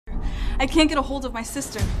I can't get a hold of my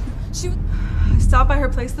sister. I stopped by her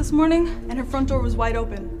place this morning and her front door was wide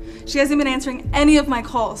open. She hasn't been answering any of my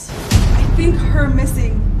calls. I think her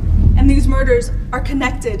missing and these murders are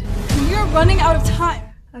connected. We are running out of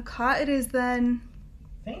time. A cot it is then.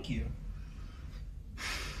 Thank you.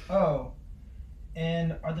 Oh,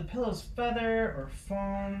 and are the pillows feather or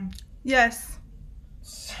foam? Yes.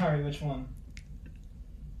 Sorry, which one?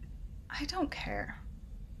 I don't care.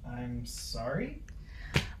 I'm sorry?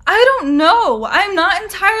 I don't know. I'm not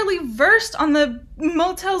entirely versed on the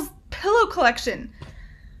motel's pillow collection.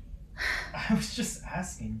 I was just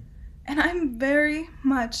asking. And I'm very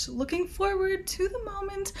much looking forward to the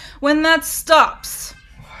moment when that stops.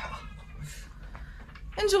 Wow.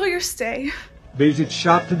 Enjoy your stay. Visit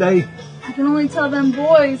shop today? I can only tell them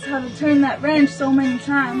boys how to turn that wrench so many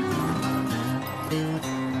times.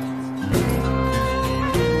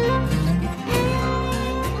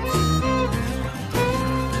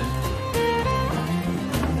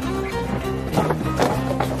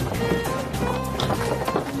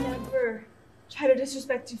 Never try to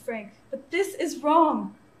disrespect you, Frank, but this is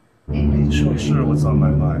wrong. Ain't sure what's on my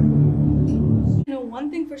mind. You know one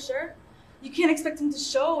thing for sure, you can't expect him to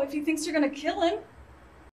show if he thinks you're gonna kill him.